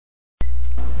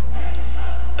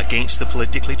Against the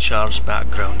politically charged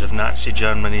background of Nazi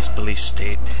Germany's police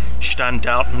state,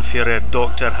 Standartenführer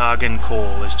Dr. Hagen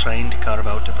Kohl is trying to carve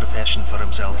out a profession for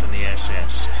himself in the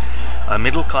SS. A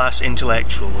middle-class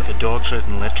intellectual with a doctorate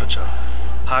in literature,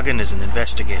 Hagen is an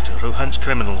investigator who hunts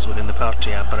criminals within the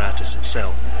party apparatus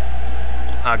itself.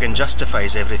 Hagen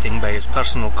justifies everything by his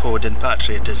personal code and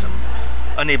patriotism,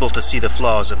 unable to see the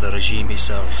flaws of the regime he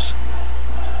serves.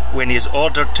 When he is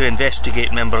ordered to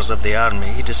investigate members of the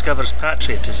army, he discovers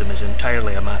patriotism is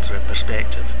entirely a matter of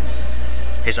perspective.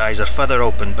 His eyes are further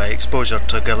opened by exposure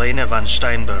to Galena von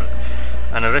Steinberg,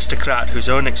 an aristocrat whose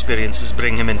own experiences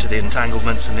bring him into the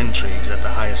entanglements and intrigues at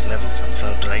the highest levels of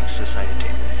Third Reich society.